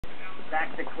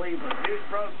Back to Cleveland. News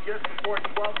broke just before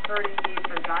 12:30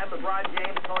 Eastern Time. LeBron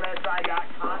James told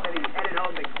SI.com that he's headed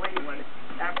home to Cleveland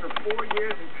after 4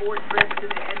 years and 4 trips to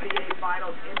the NBA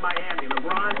Finals in Miami.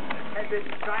 LeBron had been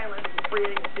silent in free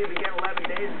agency began 11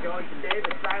 days ago, and today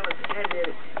the silence ended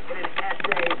in an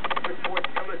essay for Sports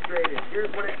Illustrated.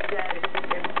 Here's what it said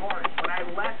in part. When I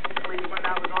left Cleveland,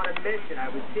 I was on a mission.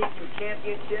 I was seeking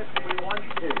championships, and we won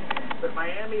 2. But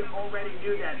Miami already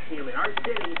knew that feeling. Our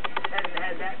city hasn't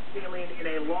had that feeling in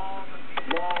a long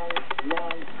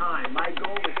time. My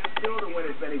goal is still to win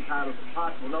as many titles as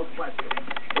possible, no question.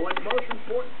 But what's most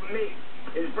important for me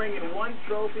is bringing 1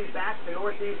 trophy back to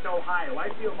Northeast Ohio. I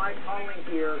feel my calling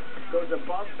here goes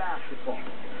above basketball.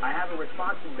 I have a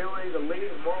responsibility to lead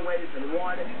in more ways than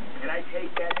one, and I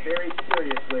take that very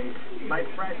seriously. My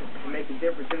presence can make a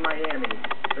difference in Miami,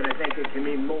 but I think it can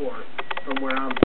mean more from where I'm